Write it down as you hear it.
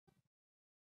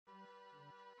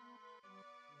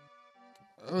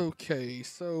Okay,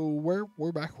 so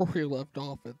we're back where we left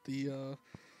off at the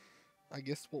I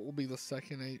guess what will be the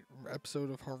second episode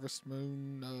of Harvest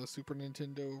Moon Super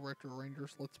Nintendo Retro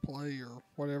Rangers Let's Play or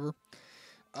whatever.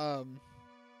 Um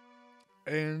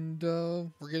and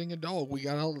we're getting a dog. We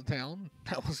got out of the town.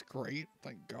 That was great,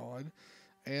 thank God.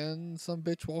 And some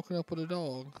bitch walking up with a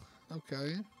dog.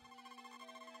 Okay.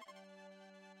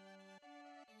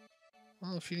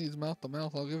 Well, if she needs mouth to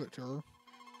mouth, I'll give it to her.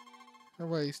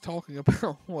 Everybody's talking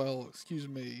about well, excuse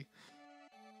me.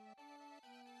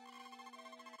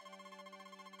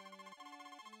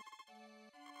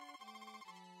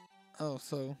 Oh,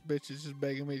 so bitch is just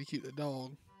begging me to keep the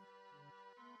dog.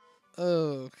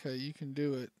 Oh, okay, you can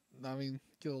do it. I mean,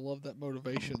 you'll love that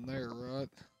motivation there, right?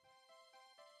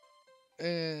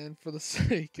 And for the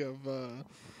sake of,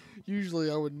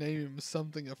 usually I would name him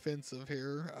something offensive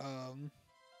here.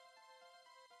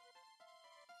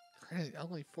 Granted,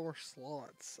 only 4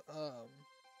 slots.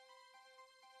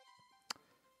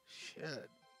 Shit.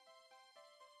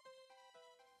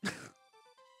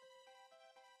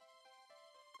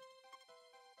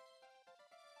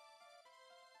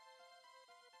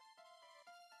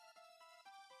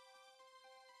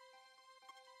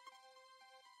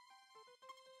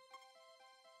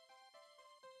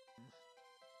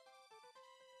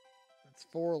 It's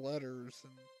 4 letters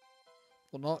and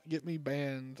will not get me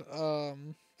banned,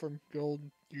 from the old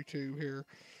YouTube here.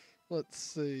 Let's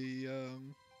see,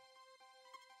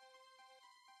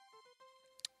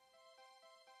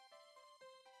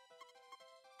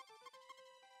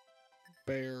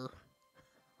 bear.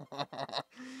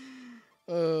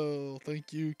 Oh,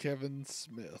 thank you, Kevin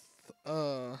Smith.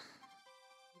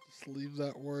 Just leave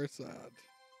that where it's at.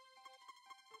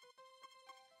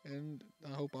 And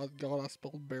I hope God I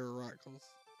spelled bear right, cause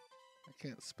I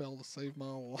can't spell to save my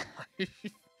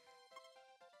life.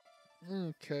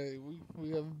 Okay, we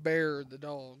have Bear the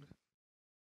dog.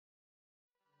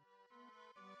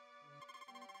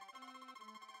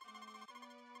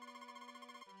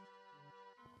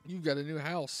 You've got a new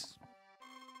house.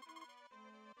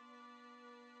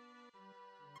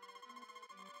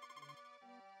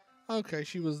 Okay,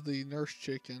 she was the nurse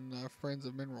chick in Friends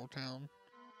of Mineral Town.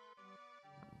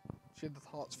 She had the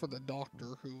thoughts for the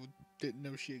doctor who didn't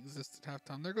know she existed half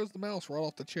time. There goes the mouse right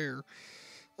off the chair.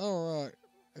 Alright.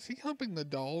 Is he humping the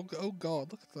dog? Oh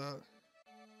god, look at that.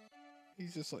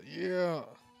 He's just like, yeah.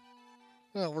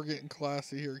 Well, we're getting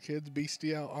classy here, kids.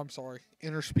 Bestial. I'm sorry.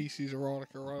 Interspecies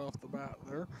erotica right off the bat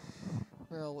there.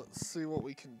 Now let's see what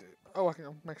we can do. Oh,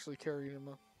 I'm actually carrying him.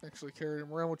 Actually carried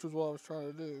him around, which was what I was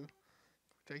trying to do.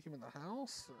 Take him in the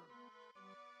house? Or...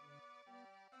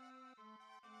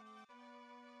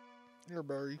 Here,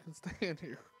 Bear, you can stay in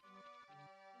here.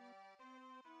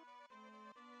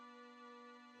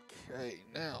 Okay,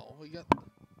 now we got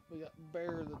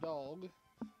Bear the dog,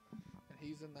 and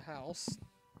he's in the house.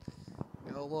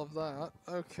 Gotta love that.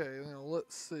 Okay, now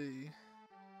let's see.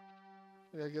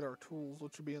 We gotta get our tools,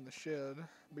 which would be in the shed.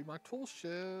 Be my tool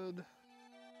shed.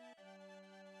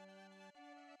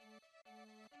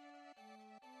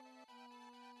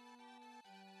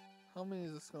 How many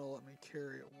is this gonna let me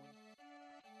carry at once?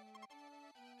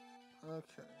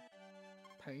 Okay.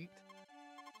 Paint.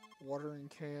 Watering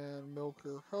can,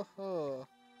 milker. Haha.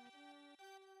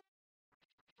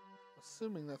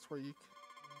 Assuming that's where you.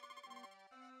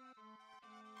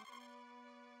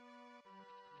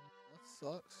 That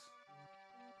sucks.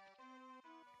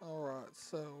 Alright,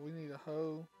 so we need a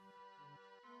hoe.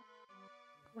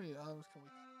 How many items can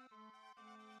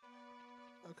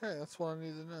we. Okay, that's what I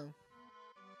need to know.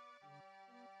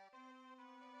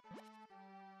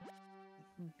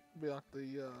 Be like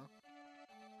the,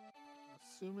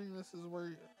 assuming this is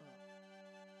where.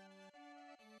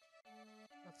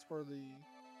 That's where the.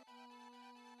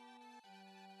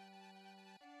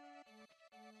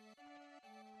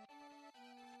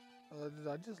 Did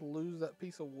I just lose that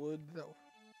piece of wood? That.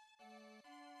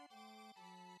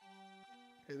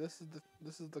 Okay, this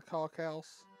is the cock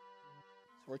house.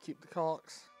 That's where I keep the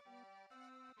cocks,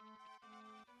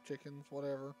 chickens,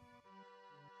 whatever.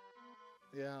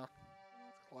 Yeah,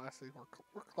 it's classy.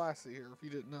 We're classy here. If you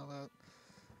didn't know that,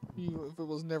 if it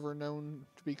was never known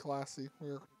to be classy,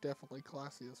 we're definitely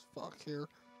classy as fuck here.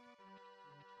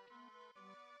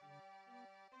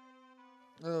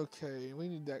 Okay, we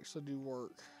need to actually do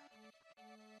work.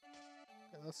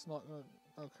 Okay, that's not gonna.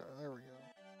 Okay, there we go.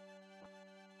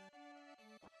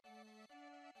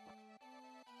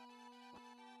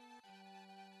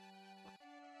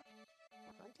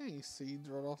 I can't use seeds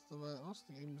right off the bat. Most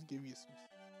of the games give you some.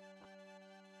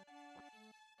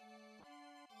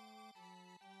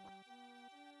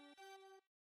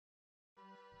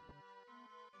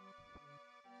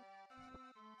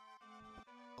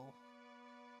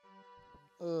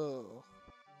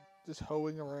 Just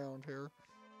hoeing around here.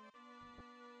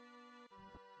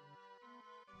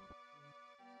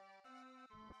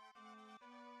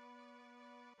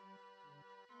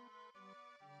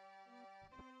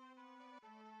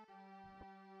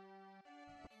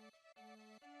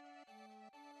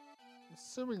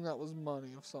 Assuming that was money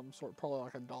of some sort, probably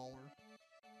like $1.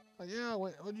 Like, yeah,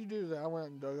 what'd you do today? I went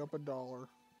and dug up $1. Oh,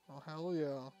 hell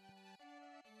yeah.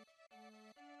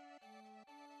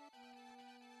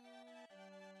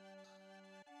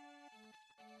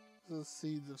 This is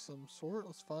seeds of some sort.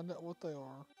 Let's find out what they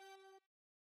are.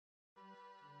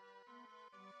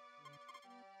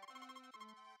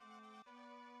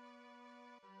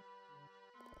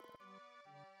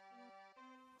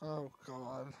 Oh,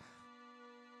 God.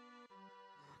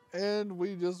 And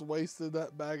we just wasted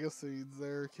that bag of seeds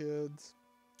there, kids.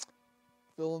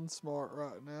 Feeling smart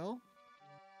right now.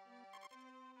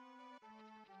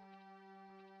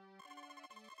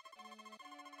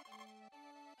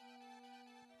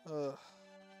 I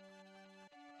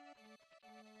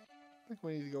think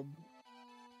we need to go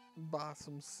buy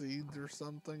some seeds or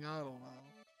something. I don't know.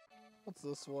 What's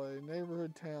this way?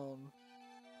 Neighborhood town.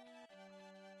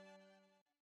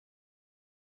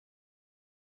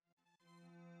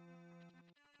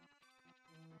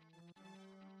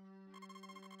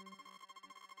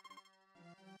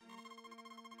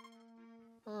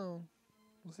 Oh,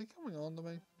 is he coming on to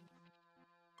me?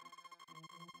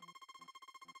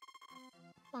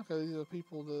 Okay, these are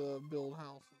people to build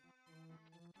houses.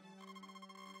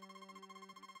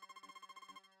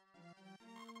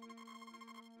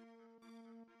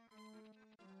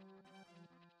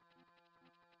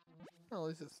 Well, at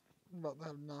least it's about to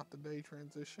have not the day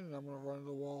transition, and I'm gonna run into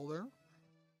the wall there.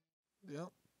 Yep,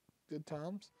 good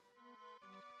times.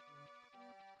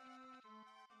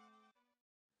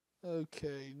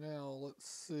 Okay, now let's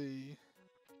see.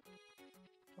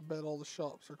 I bet all the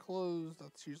shops are closed.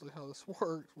 That's usually how this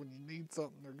works. When you need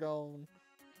something, they're gone.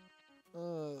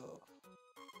 Uh,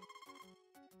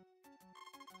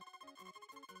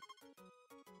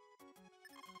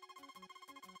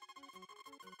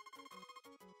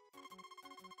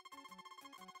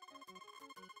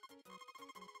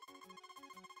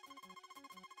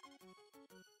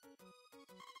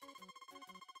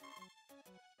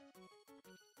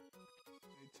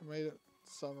 tomato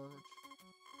summer.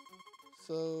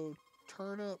 So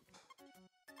turnip,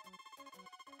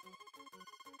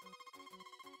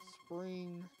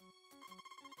 spring.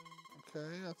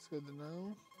 Okay, that's good to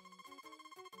know.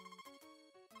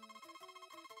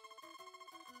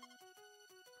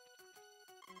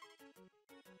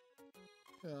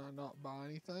 Can I not buy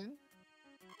anything?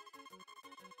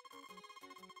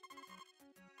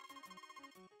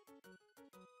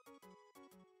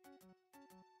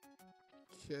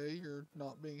 Okay, you're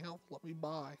not being helpful. Let me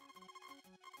buy.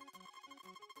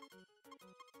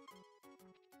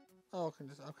 Oh, I can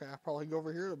just, okay, I probably go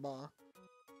over here to buy.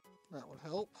 That would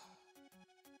help.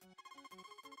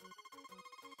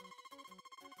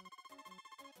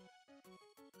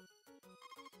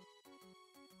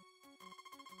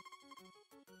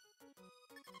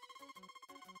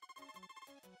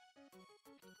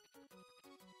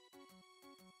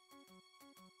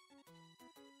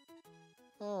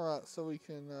 Alright, so we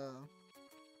can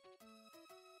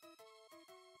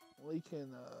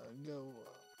go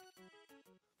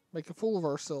make a fool of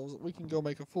ourselves. We can go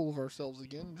make a fool of ourselves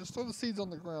again. Just throw the seeds on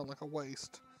the ground like a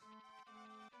waste.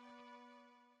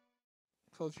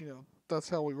 Because, that's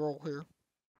how we roll here.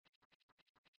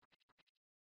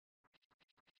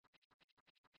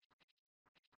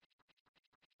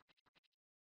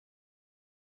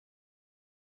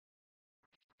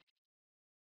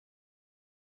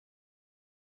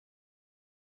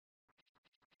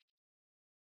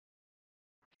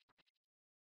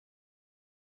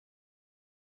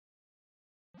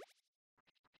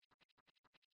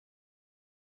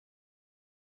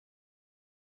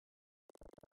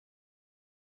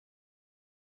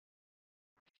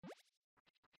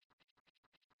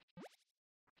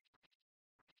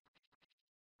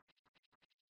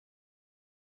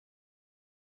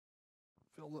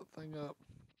 Fill that thing up.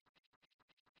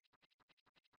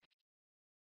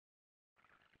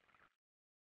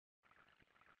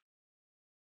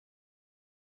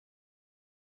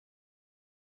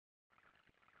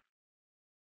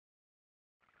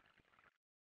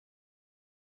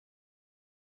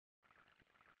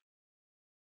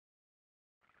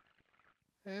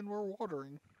 And we're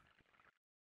watering.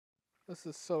 This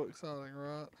is so exciting,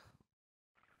 right?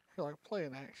 You're like, play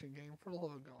an action game for the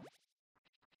love of God.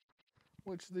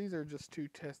 Which, these are just 2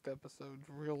 test episodes,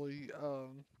 really.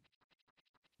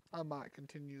 I might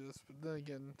continue this, but then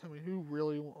again, I mean, who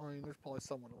really, I mean, there's probably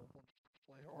someone who will.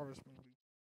 Play Harvest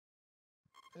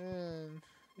Movie. And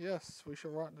yes, we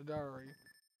shall write in the diary.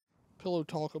 Pillow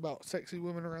talk about sexy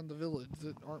women around the village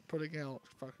that aren't putting out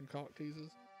fucking cock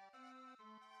teases.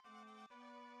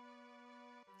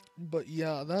 But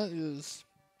yeah, that is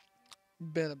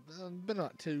been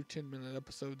about 2 10-minute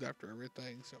episodes after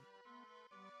everything. So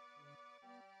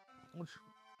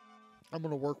I'm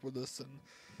gonna work with this, and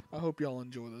I hope y'all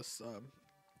enjoy this.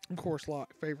 Of course,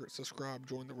 like, favorite, subscribe,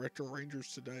 join the Retro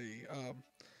Rangers today.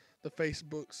 The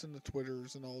Facebooks and the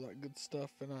Twitters and all that good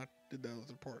stuff. And I did that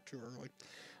other part too early.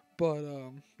 But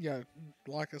yeah,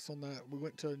 like us on that. We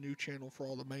went to a new channel for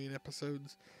all the main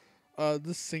episodes.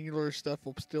 This singular stuff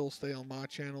will still stay on my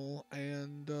channel.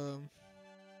 And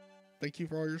thank you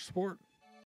for all your support.